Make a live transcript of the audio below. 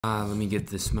Let me get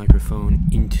this microphone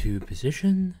into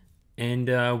position,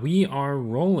 and we are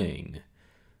rolling.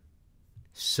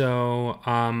 So,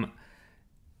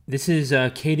 this is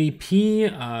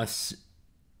KDP.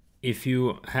 If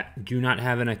you do not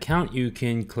have an account, you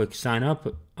can click sign up.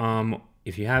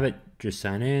 If you have it, just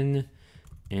sign in,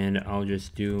 and I'll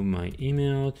just do my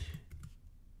email.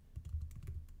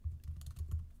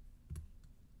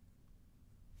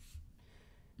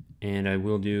 And I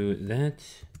will do that.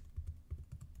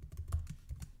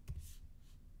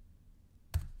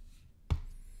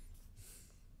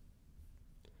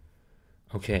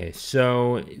 Okay,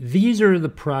 so these are the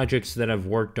projects that I've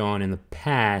worked on in the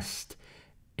past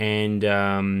and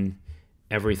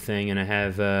everything. And I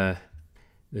have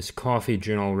this coffee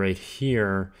journal right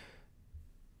here.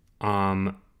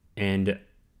 And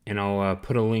I'll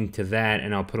put a link to that,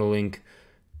 and I'll put a link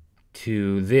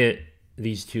to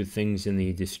these two things in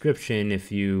the description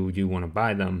if you do want to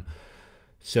buy them.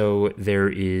 So there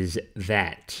is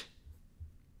that.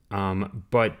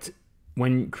 But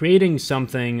when creating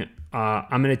something,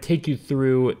 I'm going to take you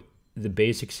through the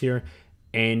basics here,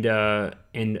 and I'm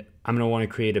going to want to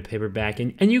create a paperback,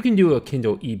 and you can do a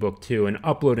Kindle ebook too, and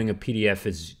uploading a PDF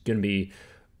is going to be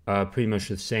pretty much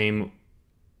the same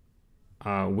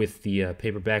with the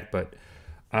paperback, but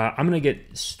I'm going to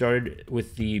get started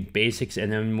with the basics,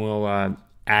 and then we'll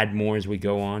add more as we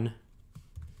go on.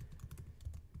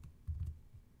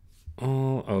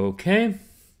 Oh, okay.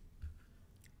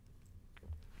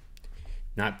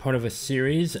 Not part of a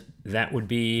series. That would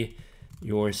be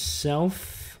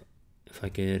yourself. If I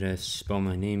could spell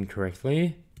my name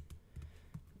correctly.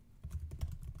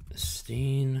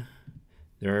 Steen.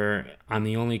 I'm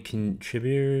the only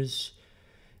contributors.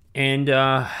 And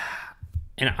I'm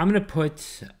going to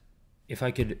put, if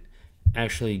I could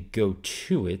actually go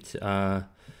to it,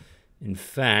 in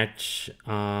fact,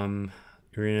 you're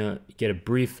going to get a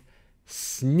brief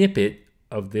snippet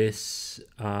of this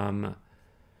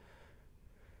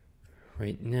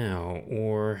right now,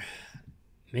 or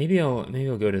maybe I'll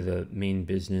go to the main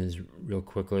business real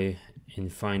quickly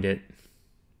and find it.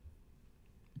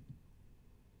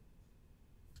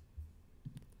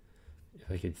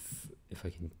 If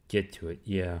I can get to it,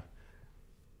 yeah.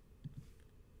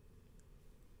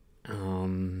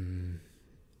 And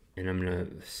I'm gonna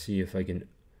see if I can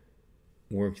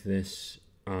work this.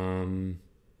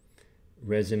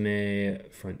 Resume,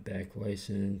 front back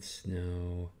license,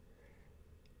 no.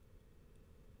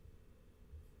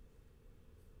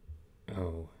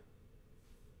 Oh,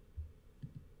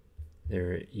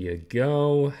 there you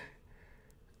go.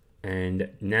 And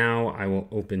now I will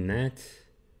open that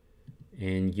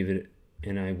and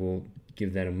I will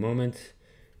give that a moment.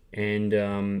 And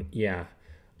yeah.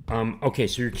 Okay,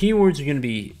 so your keywords are going to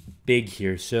be big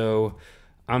here. So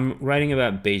I'm writing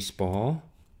about baseball.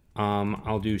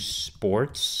 I'll do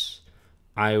sports.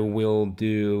 I will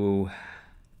do,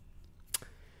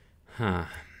 I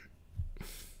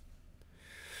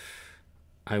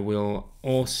will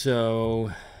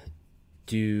also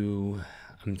do,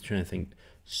 I'm trying to think,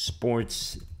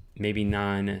 sports, maybe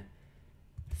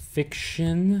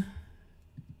non-fiction,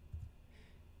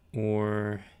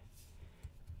 or,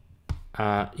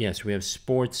 yes, we have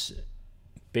sports,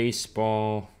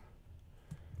 baseball.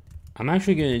 I'm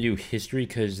actually going to do history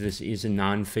because this is a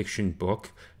non-fiction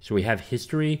book. So we have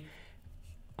history,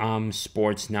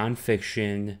 sports,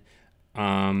 non-fiction,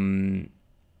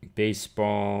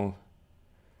 baseball.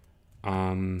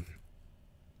 I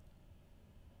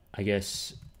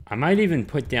guess I might even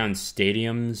put down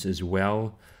stadiums as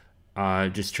well.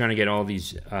 Just trying to get all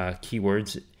these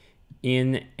keywords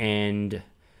in, and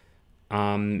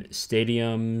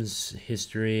stadiums,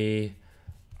 history,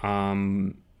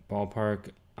 ballpark,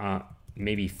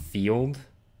 maybe field.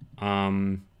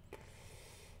 I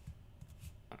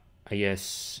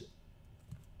guess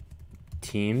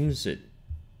teams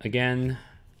again,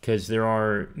 because there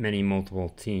are multiple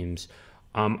teams.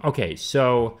 Okay,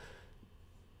 so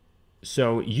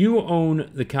you own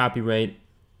the copyright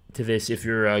to this if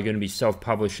you're going to be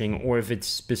self-publishing, or if it's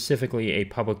specifically a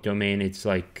public domain. It's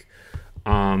like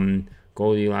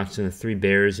Goldilocks and the Three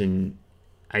Bears, and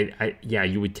yeah,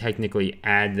 you would technically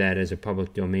add that as a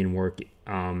public domain work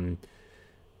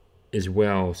as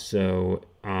well. So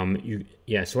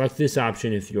select this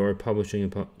option if you're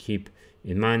publishing. Keep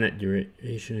in mind that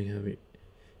duration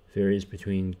varies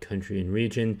between country and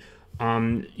region.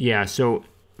 Yeah, so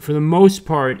for the most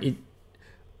part,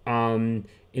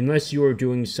 unless you are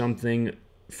doing something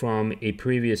from a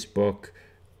previous book,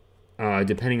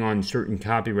 depending on certain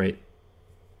copyright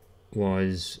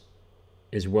laws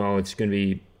as well, it's going to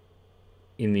be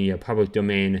in the public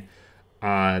domain.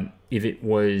 If it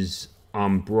was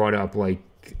brought up like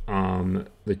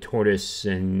the tortoise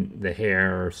and the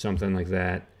hare or something like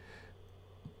that.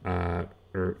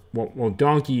 Or well,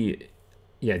 Donkey,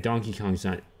 yeah, Donkey Kong's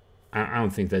not. I don't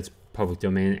think that's public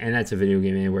domain, and that's a video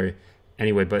game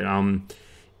anyway. But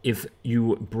if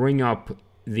you bring up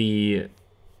the,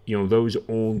 those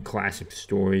old classic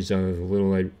stories of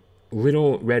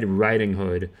Little Red Riding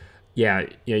Hood, yeah,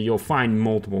 you'll find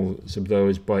multiples of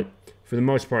those. But for the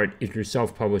most part, if you're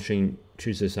self-publishing,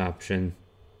 choose this option.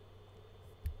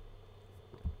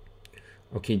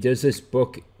 Okay, does this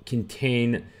book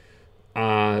contain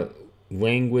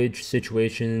language,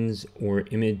 situations, or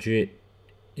image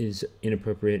is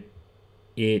inappropriate?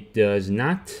 It does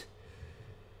not.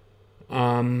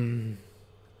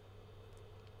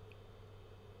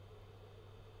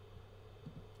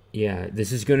 Yeah,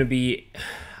 this is going to be...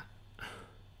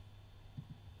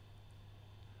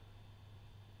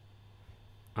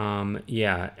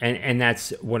 yeah, and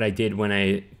that's what I did when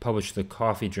I published the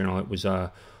coffee journal. It was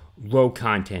low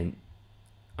content.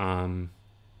 All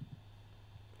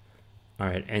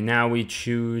right, and now we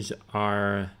choose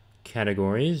our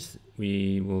categories.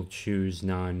 We will choose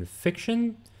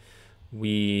nonfiction.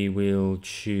 We will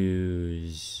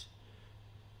choose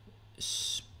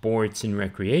sports and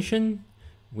recreation.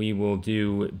 We will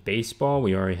do baseball.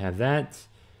 We already have that.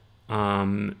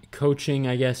 Coaching,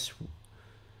 I guess,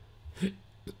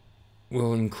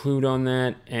 we'll include on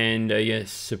that. And I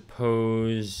guess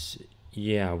suppose,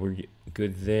 yeah, we're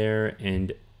good there.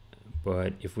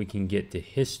 But if we can get to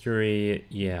history,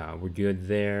 yeah, we're good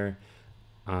there.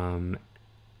 I'll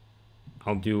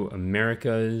do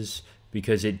Americas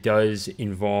because it does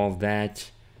involve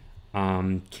that.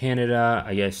 Canada,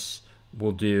 I guess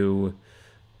we'll do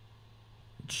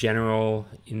general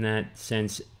in that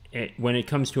sense. When it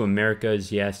comes to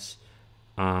Americas, yes.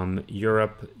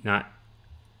 Europe, not.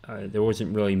 There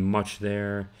wasn't really much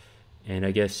there. And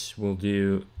I guess we'll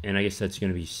do, and I guess that's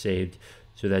going to be saved.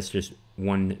 So that's just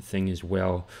one thing as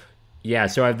well. Yeah,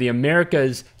 so I have the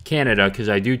Americas, Canada, because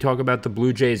I do talk about the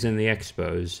Blue Jays and the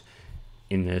Expos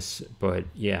in this, but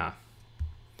yeah.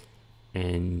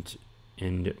 And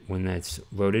when that's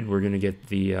loaded, we're going to get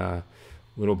the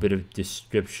little bit of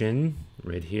description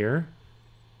right here.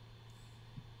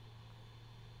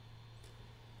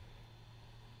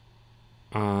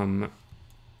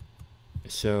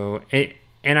 So,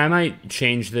 and I might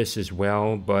change this as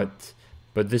well, but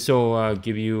this will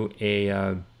give you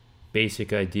a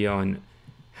basic idea on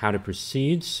how to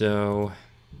proceed. So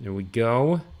there we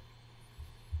go.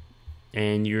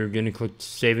 And you're going to click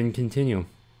Save and Continue.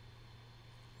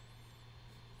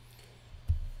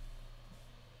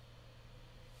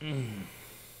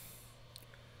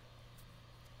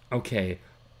 Okay.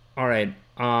 All right.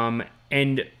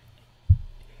 And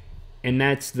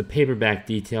that's the paperback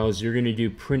details. You're going to do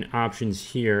print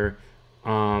options here.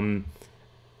 You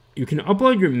can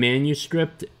upload your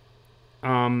manuscript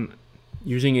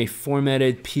using a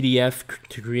formatted PDF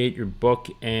to create your book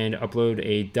and upload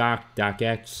a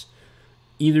docx.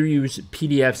 Either use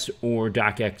PDFs or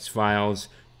docx files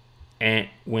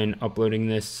when uploading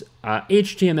this.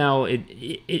 HTML,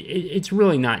 it's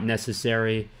really not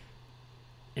necessary.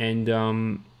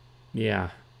 And yeah.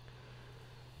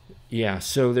 Yeah,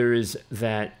 so there is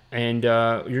that. And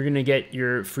you're going to get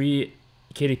your free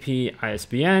KDP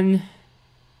ISBN.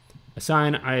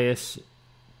 Assign ISBN.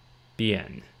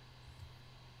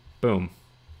 Boom.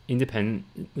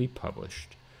 Independently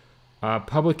published.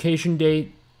 Publication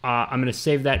date. I'm going to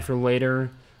save that for later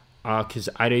because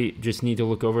I just need to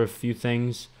look over a few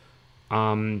things.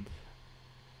 All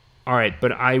right,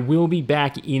 but I will be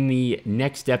back in the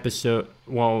next episode,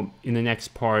 well, in the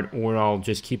next part, or I'll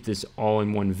just keep this all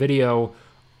in one video.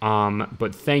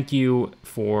 But thank you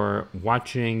for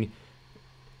watching.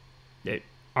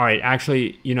 All right,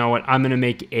 actually, you know what? I'm going to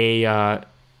make a, I'm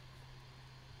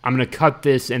going to cut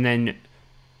this and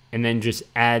then just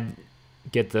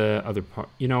get the other part.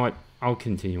 You know what? I'll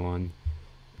continue on,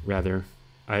 rather.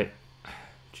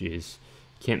 Jeez,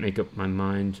 can't make up my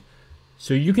mind.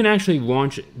 So you can actually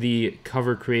launch the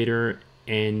cover creator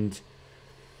and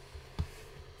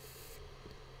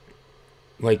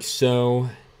like so.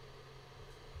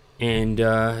 And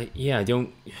yeah,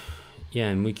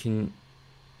 and we can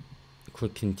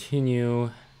click continue.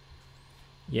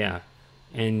 Yeah,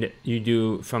 and you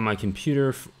do from my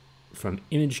computer, from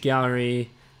image gallery.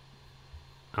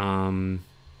 I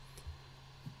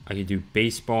could do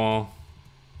baseball.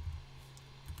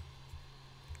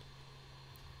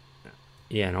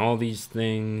 Yeah, and all these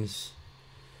things.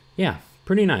 Yeah,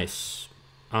 pretty nice.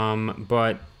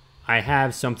 But I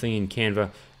have something in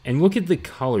Canva. And look at the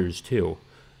colors, too.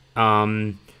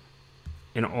 And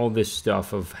all this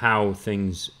stuff of how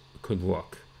things could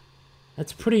look.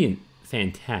 That's pretty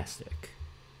fantastic.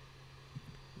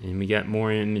 And we got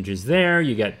more images there.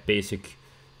 You got basic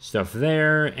stuff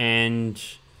there, and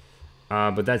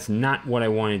but that's not what I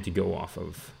wanted to go off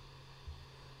of.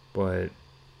 But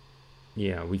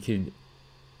yeah, we could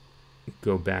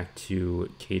go back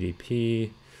to KDP.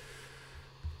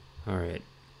 All right.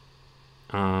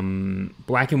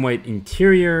 Black and white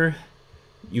interior.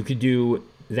 You could do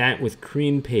that with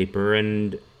cream paper,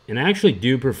 and I actually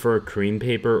do prefer cream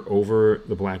paper over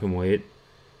the black and white.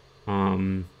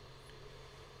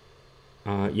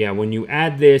 Yeah, when you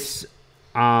add this,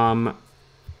 yeah,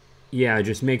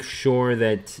 just make sure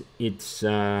that it's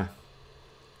that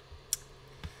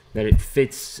it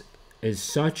fits as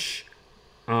such.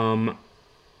 And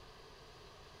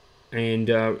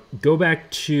go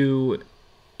back to,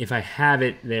 if I have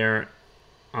it there,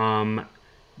 the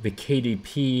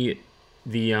KDP,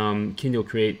 the Kindle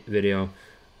Create video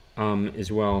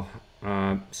as well.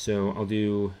 So I'll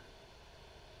do,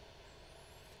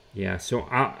 yeah, so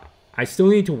I still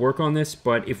need to work on this,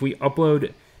 but if we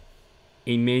upload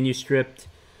a manuscript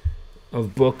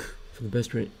of book for the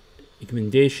best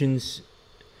recommendations,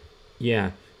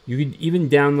 yeah, you could even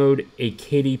download a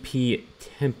KDP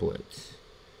template.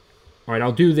 All right,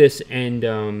 I'll do this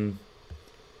and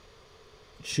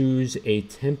choose a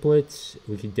template.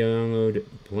 We could download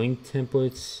blank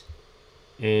templates,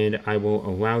 and I will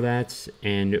allow that,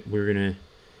 and we're gonna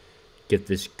get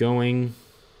this going.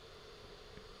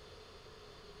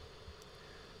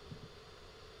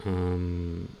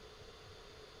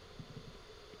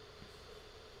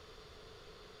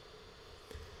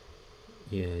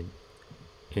 Yeah,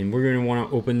 and we're going to want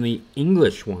to open the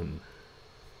English one.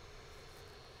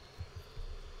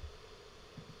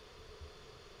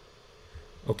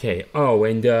 Okay, oh,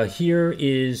 and here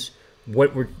is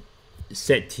what we're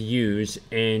set to use,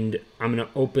 and I'm going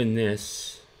to open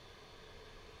this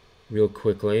real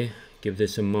quickly. Give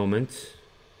this a moment.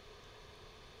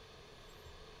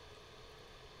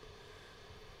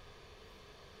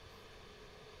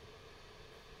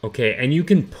 Okay, and you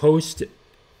can post,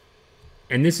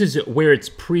 and this is where it's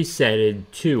presetted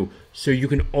too. So you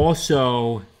can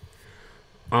also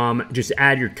just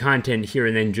add your content here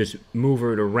and then just move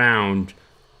it around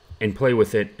and play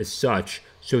with it as such.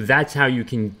 So that's how you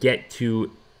can get to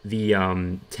the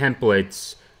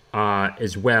templates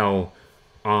as well.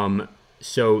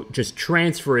 So just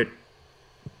transfer it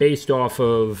based off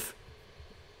of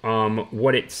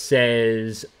what it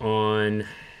says on,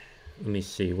 let me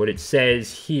see, what it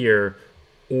says here,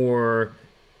 or,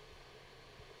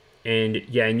 and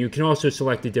yeah, and you can also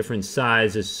select a different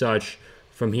size as such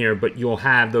from here, but you'll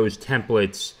have those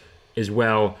templates as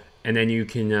well, and then you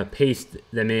can paste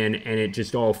them in, and it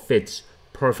just all fits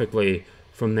perfectly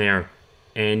from there.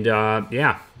 And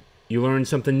yeah, you learned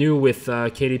something new with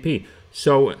KDP.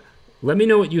 So let me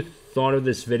know what you thought of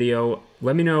this video.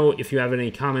 Let me know if you have any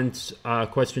comments,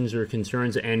 questions, or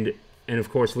concerns, and of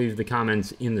course, leave the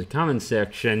comments in the comments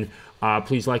section.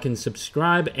 Please like and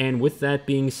subscribe. And with that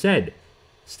being said,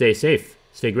 stay safe,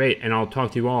 stay great, and I'll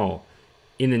talk to you all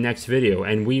in the next video.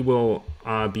 And we will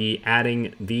be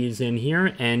adding these in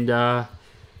here, and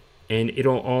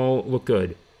it'll all look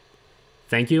good.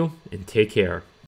 Thank you, and take care.